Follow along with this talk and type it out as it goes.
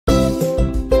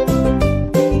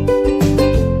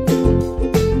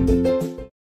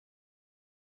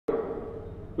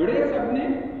पढ़े सबने?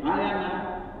 हाँ या ना?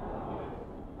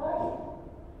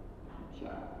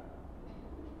 अच्छा,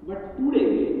 but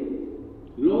today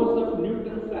laws of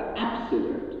Newton are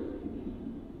absolute.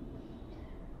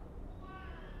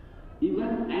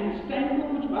 Even Einstein को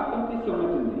कुछ बातों की समझ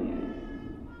नहीं है.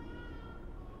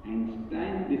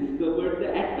 आइंस्टाइन डिस्कवर्ड द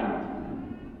एटम,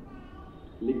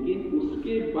 लेकिन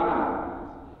उसके बाद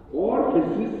और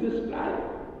फिजिसिस्ट आए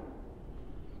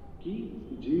कि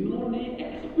जिन्होंने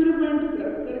एक्सपेरिमेंट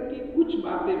कर करके कुछ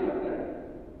बातें बताई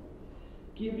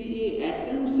कि भी ये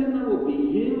एटम से ना वो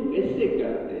बिहेव कैसे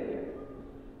करते हैं.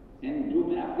 एंड जो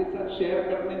मैं आपके साथ शेयर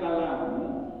करने वाला हूं,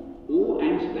 वो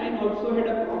Einstein also had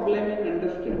a problem in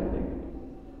understanding.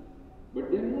 But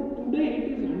then today it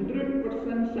is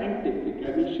 100% scientific. I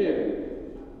will share with you.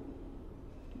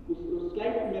 उस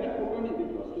स्लाइड मेरा फोटो नहीं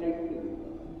दिखा, स्लाइड से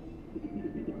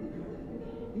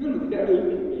no,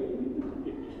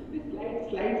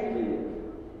 slides please.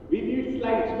 We need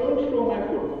slides. Don't show my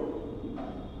photo.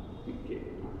 Okay.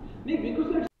 नहीं,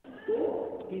 because तो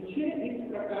पीछे इस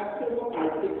प्रकार से वो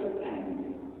आर्टिकल्स आएंगे,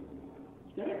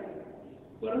 करेक्ट?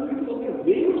 परंतु अगर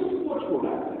वेव्स को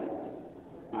छोड़ा जाए,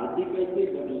 आर्टिकल के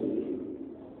बदले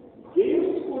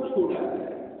वेव्स को छोड़ा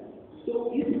जाए, तो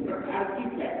इस प्रकार की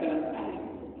पैटर्न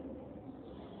आएंगे.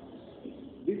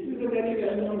 This is a very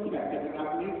well known fact. अगर आप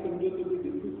नहीं समझो तो दिस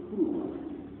इज प्रूफ.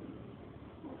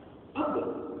 अब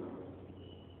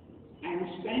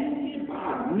आइंस्टाइन के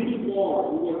बाद Niels Bohr,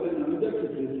 who was another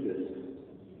physicist,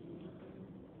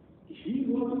 he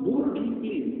was more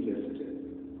deeply interested.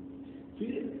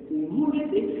 फिर उन्होंने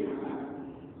देखा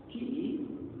कि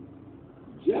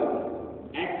जब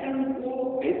एटम को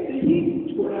ऐसे ही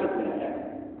छोड़ा जाए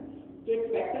तो एक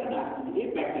पैटर्न आती है,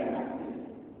 पैटर्न आती है,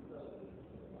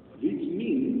 which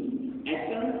means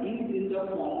atom is in the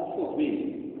form of a wave.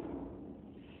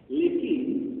 लेकिन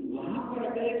वहां पर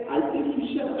अगर एक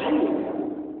आर्टिफिशियल आई लगा दो,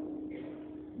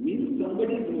 means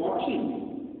somebody is watching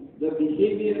the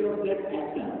behaviour of that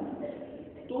atom,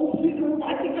 तो फिर वो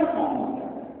पार्टिकल फॉर्म होता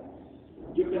है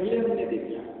जो पहले हमने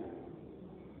देखा.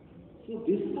 So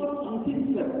this was something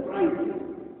surprising.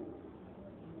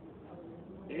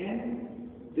 And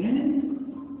then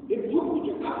एक बहुत कुछ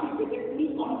काफी पूरी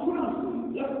कॉन्फ्रेंस हुई,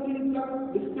 10 दिन तक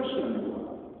डिस्कशन हुआ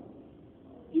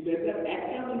कि whether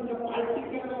atom is a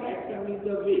particle or atom is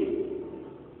a wave.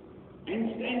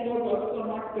 Einstein was also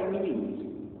not convinced,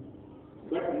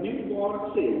 but Niels Bohr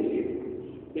said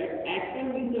that atom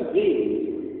is a wave.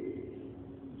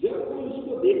 जब कोई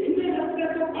उसको देखने लगता है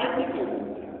तो पार्टिकल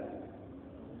बनता है.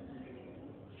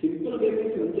 सिंपल वे में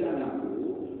समझाना हो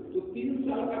तो 3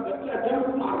 साल का बच्चा जंप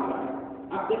मार रहा है,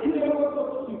 आप देखने लगो तो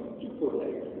चुप हो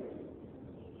जाएगा.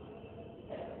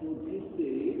 So they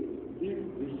say that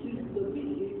this is the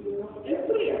behavior of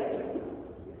every atom,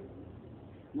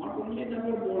 not only in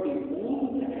our body, all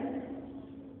that.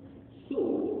 So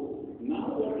now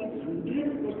what is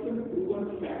 100% proven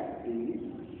fact is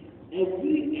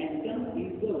every atom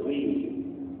is a wave.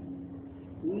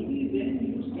 Only when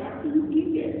you start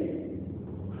looking at it,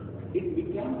 it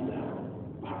becomes a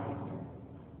particle.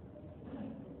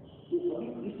 तो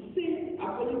अभी इससे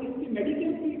आप बोलेंगे इसकी medical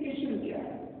application क्या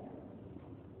है?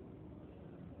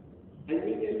 I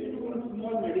will tell you one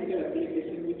small medical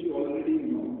application which you already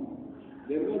know.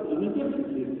 There was another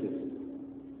physicist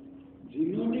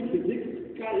जिन्होंने physics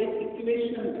का एक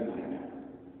इक्वेशन बनाया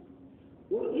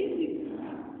और ये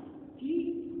देखा कि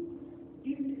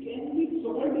it can be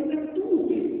solved in a 2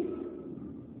 ways.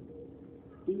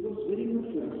 It was very much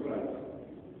surprised.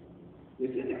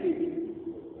 जैसे ना कि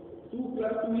 2 +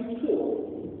 2 is 4.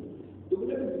 तो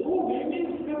बोले 2 वे में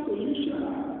उसका सोल्यूशन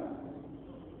आया.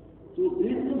 So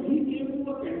then he came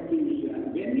to a conclusion.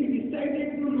 When he decided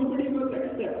to, nobody was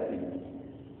accepting.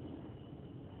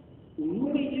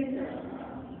 उन्होंने ये कहा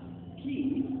कि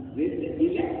जैसे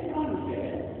इलेक्ट्रॉन है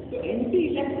तो एंटी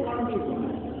इलेक्ट्रॉन भी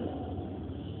होना चाहिए,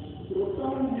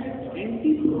 प्रोटॉन है तो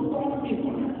एंटी प्रोटॉन भी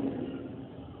होना चाहिए.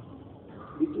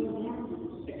 Which was not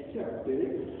accepted,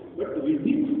 but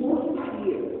within 4-5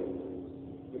 years.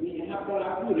 अभी यहाँ पर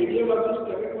आपको रेडियोलॉजिस्ट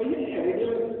कर कोई है,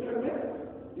 रेडियोलॉजिस्ट कर रहे हैं?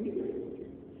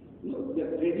 No, the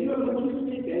radiologist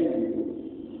may tell you,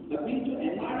 अभी जो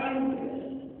MRI है,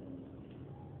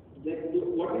 that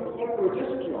what is called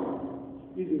progesterone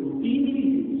is routinely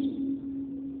used.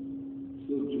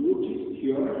 So जो चीज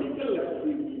theoretical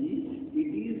लगती थी,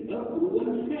 it is a proven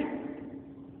fact.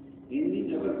 And in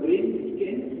our brain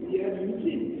scans we are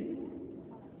using it.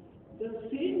 The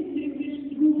same thing is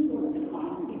true for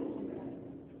sound.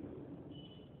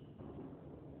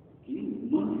 कि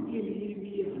मन के लिए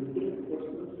भी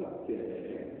 100% सत्य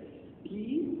है कि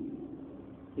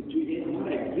जो ये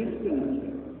हमारा एग्जिस्टेंस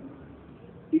है,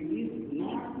 it is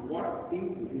not what is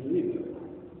visible.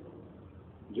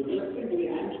 जो लगता है कि I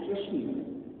am stressing,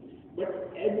 but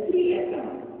every atom,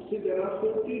 see there are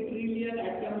 40 trillion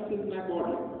atoms in my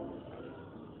body.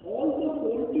 All the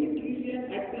 40 trillion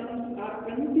atoms are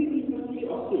continuously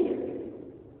oscillating.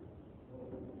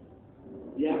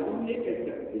 या तो हम ये कह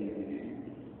सकते हैं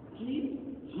कि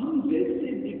हम जैसे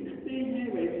दिखते हैं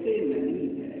वैसे नहीं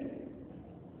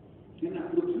है ना।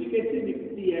 पृथ्वी कैसे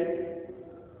दिखती है?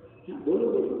 हाँ, बोलो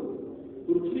बोलो,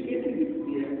 पृथ्वी कैसे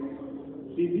दिखती है?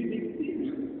 सीधी दिखती है,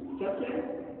 सच है।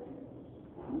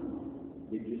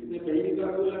 जिसने पहली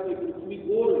बार बोला कि पृथ्वी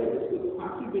गोल है उसको तो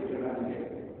फांसी पे चढ़ाना है,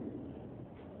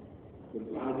 तो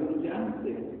आज हम जानते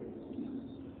हैं।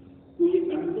 कोई एक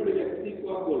अनपढ़ व्यक्ति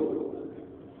को आप बोलो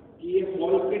कि ये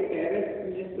हॉल के टेरेस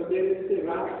में सवेरे से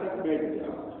रात तक बैठ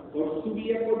जाओ और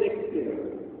सूर्य को देखते रहो,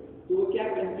 तो वो क्या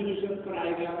कंक्लूजन पर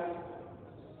आएगा?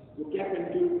 वो क्या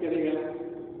कंक्लूड करेगा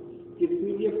कि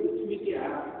सूर्य पृथ्वी के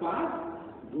आसपास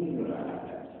घूम रहा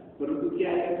है। परंतु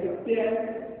क्या यह सत्य है?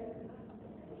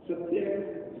 सत्य है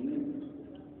नहीं।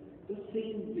 तो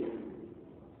सेम वे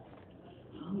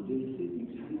हम जैसे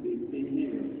दिखाई देते हैं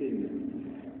वैसे नहीं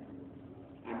है।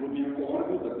 आगे मैं आपको और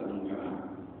भी बताऊंगा,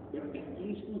 but at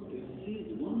least this is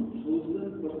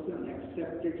 1000%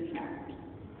 accepted fact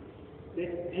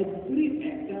that every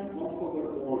atom of our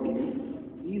body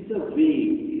is a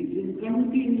wave, is in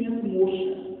continuous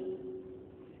motion,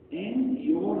 and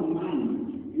your mind,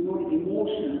 your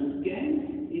emotions can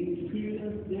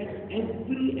influence that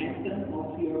every atom of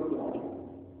your body.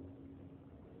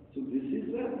 So this is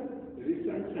a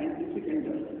recent scientific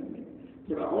understanding.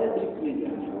 थोड़ा और deep में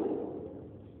जाना हो,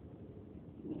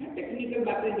 technical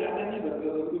बातें ज्यादा नहीं बता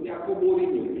दो क्योंकि आपको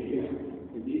बोरिंग होगी।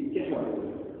 क्या है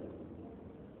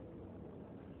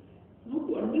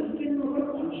टू अंडरस्टैंड अवर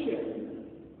कॉन्शियसनेस।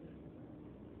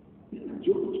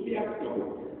 जो कुछ भी आप कहो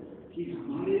कि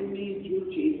हमारे में जो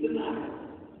चेतना है,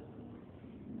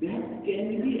 that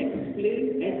can be explain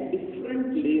at different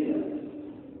level.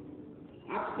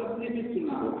 आप सबने भी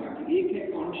सुना होगा कि एक है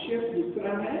कॉन्शियस,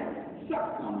 दूसरा है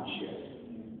subconscious.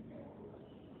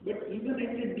 But even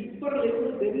at a deeper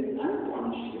level, there is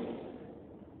unconscious,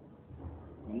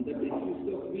 on the basis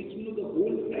of which the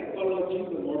whole psychology,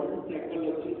 the modern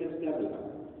psychology has developed,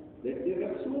 that there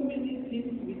are so many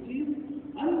things which is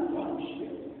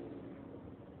unconscious,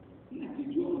 कि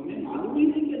जो हमें मालूम ही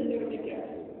नहीं कि अंदर में क्या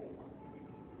है।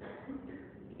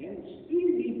 And still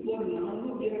deeper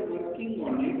now, we are working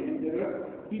on it, and there are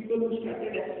people who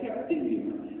started accepting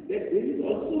that there is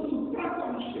also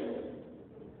supraconscious,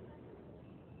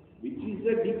 which is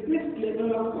the deepest level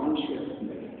of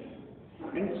consciousness.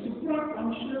 And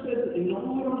supraconscious has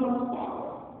enormous power.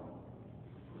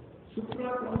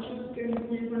 Supraconscious can do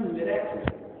even miracles.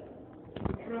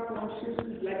 Supraconscious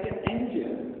is like an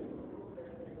angel,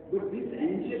 but this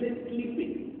angel is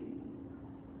sleeping.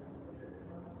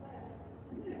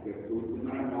 अगर तो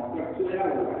तुम्हारा नौकर सोया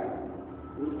हुआ है,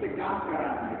 उससे काम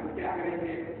कराना है, तो क्या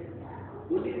करेंगे?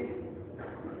 बोलिए,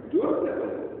 जोर से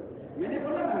बोलो। मैंने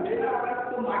बोला ना, मेरा औरत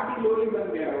तो माटी लोरी बन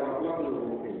गया होगा बहुत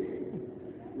लोगों के लिए।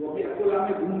 वो भी अकोला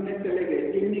में घूमने चले गए,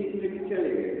 क्लिनिक में भी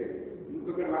चले गए। उनको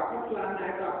अगर वापस लाना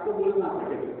है तो आपको बोलना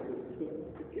पड़ेगा।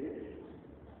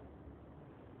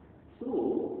 So,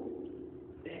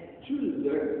 actual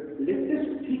the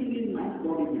latest thing in mind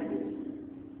body medicine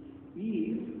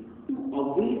is to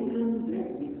awaken that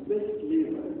deepest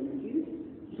level, which is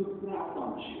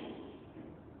supraconscious.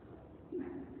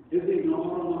 Is a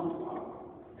enormous power.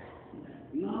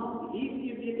 Now, एक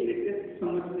लेटेस्ट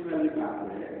समझने वाली बात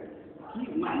है कि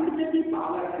माइंड में भी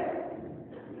पावर है।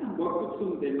 हम बहुत कुछ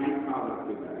सुनते हैं माइंड पावर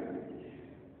के बारे में।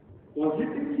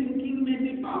 पॉजिटिव थिंकिंग में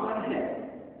भी पावर है,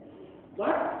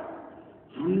 but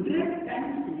 100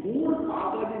 times more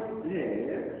power is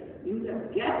there in the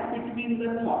gap between the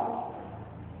thoughts.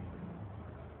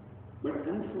 But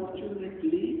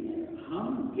unfortunately, हम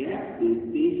गैप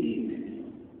देते ही नहीं।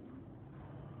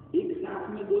 एक साथ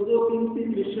में दो तीन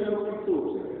विषयों पर सोच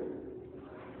रहे हैं,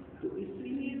 तो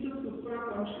इसलिए जो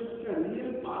सुप्राकॉन्शियस का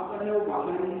रियल पावर है वो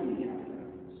बाहर ही नहीं आता।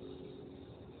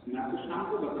 मैं आपको शाम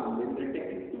को बताऊंगा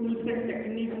tools and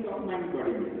techniques of mind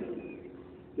body medicine,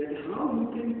 that how you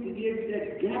can create that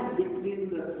gap between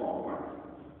the thoughts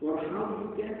or how you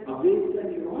can awaken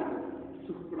your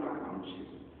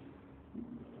supraconscious.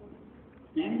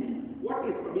 And what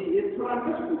is it's for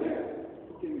understood that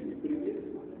okay, previous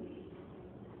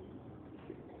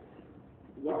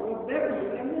what was there?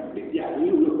 Yeah,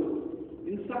 you look.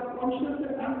 In subconscious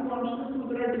and unconscious,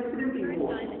 there are different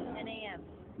emotions. 10 a.m.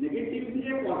 Negative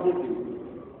and positive.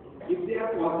 If they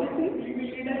are positive, you will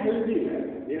lead a healthy life.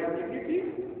 They are negative,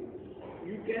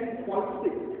 you can fall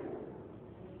sick.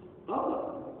 Now,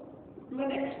 to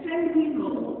an extent we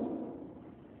know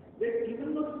that even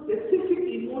a specific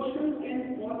emotion can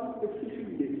cause specific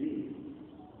disease.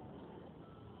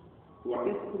 What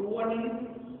is proven is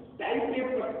type A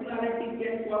personality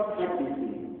can cause heart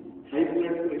disease, high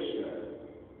blood pressure.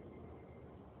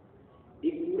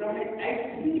 एक पूरा है type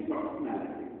B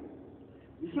personality.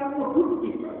 These are for good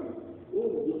people. वो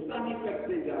गुस्सा नहीं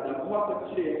करते ज्यादा, बहुत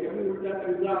अच्छे हैं, कभी उल्टा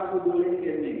सीधा आपको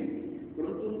बोलेंगे नहीं,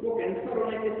 परंतु उनको कैंसर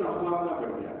होने की संभावना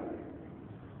बढ़ जाती है.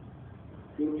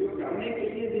 क्योंकि करने के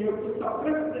लिए they have to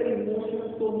suppress their emotions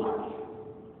so much.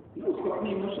 उसको अपने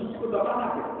इमोशंस को दबाना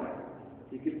पड़ता है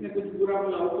कि किसने कुछ बुरा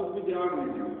बोला हो कुछ भी जवाब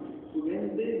नहीं देना. So when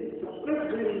they suppress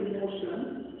their emotions,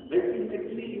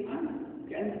 ultimately even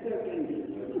cancer can be.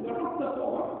 One of the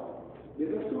causes.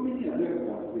 There are so many other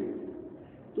causes.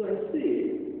 So I say,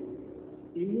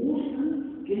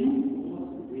 emotions can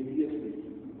cause various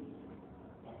diseases.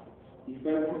 If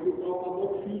I want to talk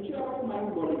about future of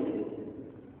mind-body medicine,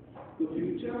 the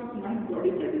future of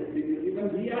mind-body medicine is even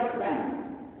we are trying.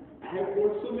 I have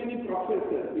told so many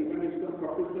professors, even if some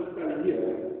professors are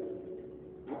here,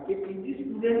 आपके PG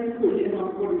students को ये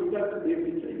हमको research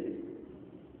देनी चाहिए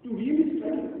to really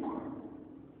study.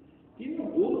 You know,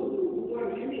 those who are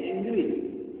really angry,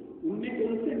 उनमें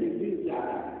कौन से disease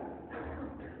ज्यादा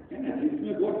है ना?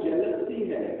 जिसमें बहुत जेलसी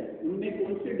है, उनमें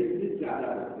कौन से डिजीज ज्यादा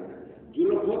होते हैं? जो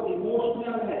लोग बहुत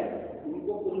इमोशनल है,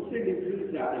 उनको कौन से डिजीज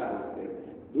ज्यादा होते हैं?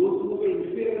 दोस्त को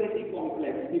इंफीरियरिटी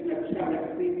कॉम्प्लेक्स की अच्छा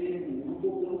व्यक्ति में उनको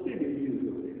कौन से डिजीज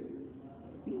होते हैं?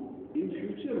 In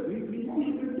future we will be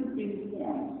able to pin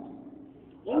point.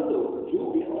 Although जो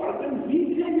भी ऑर्गन वीक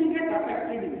है will get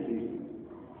affected disease.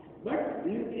 But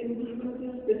there can be even a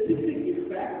specific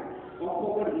effect of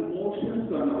our emotions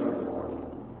on our body.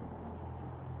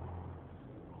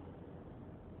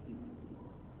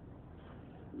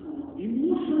 Now,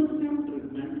 emotions have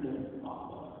tremendous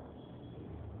power.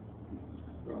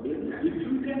 Problem is, if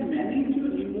you can manage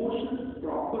your emotions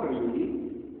properly,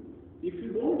 if you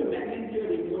don't manage your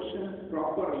emotions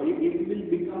properly, it will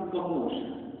become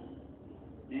commotion.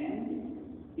 And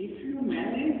if you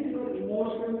manage your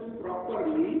emotions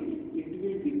properly, it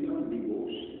will become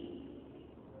devotion.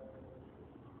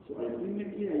 So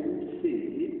ultimately I would say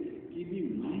that the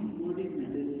mind-body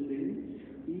medicine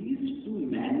is to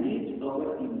manage our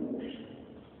emotions.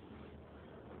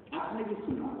 आपने भी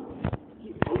सुना होगा कि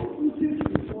IQ सिर्फ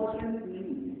important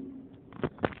नहीं है.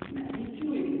 EQ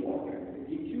important है.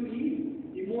 EQ is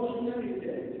emotional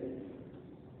intelligence.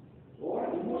 और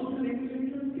emotional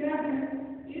intelligence क्या है?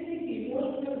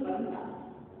 Emotional बनना.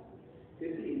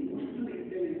 जैसे emotional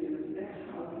intelligence है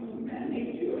how you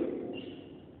manage your emotions.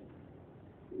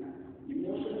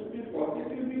 Emotions में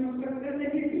positive भी हो सकते हैं,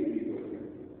 negative भी हो सकते हैं.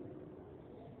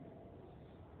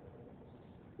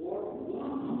 और वह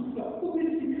हम सबको भी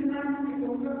सीखना है कि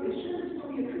उनका पेशेंस को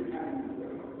भी सिखाना है.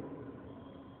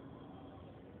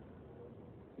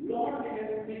 Lord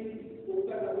has been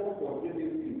spoken about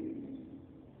positive thinking.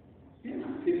 है ना?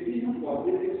 फिर भी हम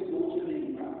पॉजिटिव सोच नहीं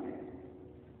पाते.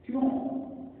 क्यों?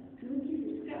 क्योंकि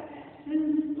उसका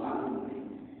एसेंस मालूम नहीं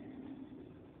है.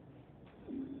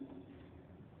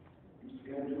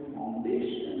 उसका जो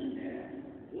फाउंडेशन है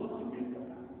वो हमें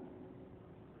पता.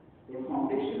 और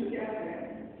फाउंडेशन क्या है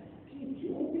कि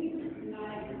जो भी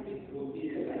घटनाएं घटित होती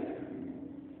है लाइफ में,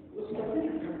 वो सभी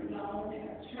घटनाओं में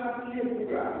अच्छा भी है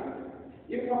बुरा भी है.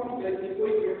 ये पॉसिबल है कि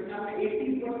कोई घटना में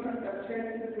 80% अच्छा है,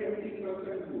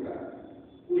 20% बुरा.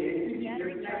 कोई ऐसी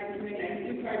घटना है जिसमें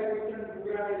 95%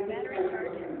 बुरा है,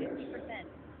 5% अच्छा.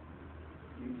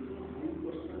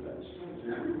 5% अच्छा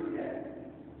जरूर है,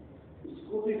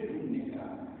 उसको भी ढूंढ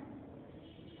निकालना.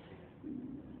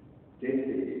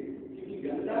 जैसे क्योंकि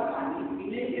गंदा पानी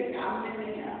पीने के काम में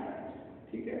नहीं आता है,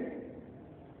 ठीक है,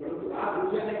 परंतु आग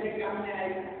बुझाने के काम में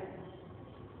आएगा.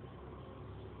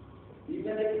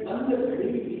 इधर एक बंद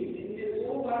घड़ी भी दिन में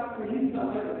 2 बार कहीं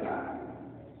समझता.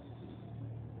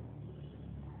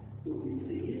 तो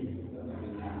इसे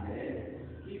समझना है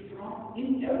कि फ्रॉम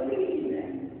इन एवरी